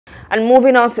And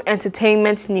moving on to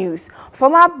entertainment news,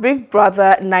 former Big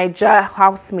Brother Naija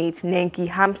housemate Nengi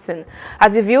Hampson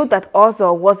has revealed that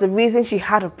Ozor was the reason she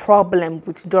had a problem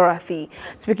with Dorathy.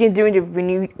 Speaking during the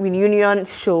reunion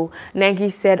show, Nengi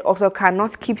said Ozor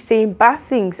cannot keep saying bad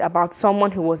things about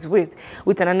someone he was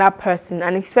with another person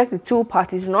and expect the two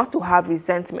parties not to have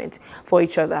resentment for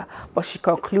each other. But she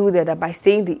concluded that by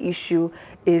saying the issue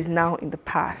is now in the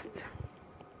past.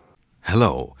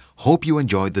 Hello, hope you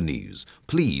enjoyed the news.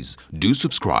 Please do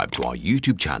subscribe to our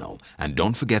YouTube channel and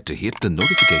don't forget to hit the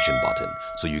notification button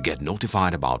so you get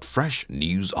notified about fresh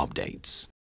news updates.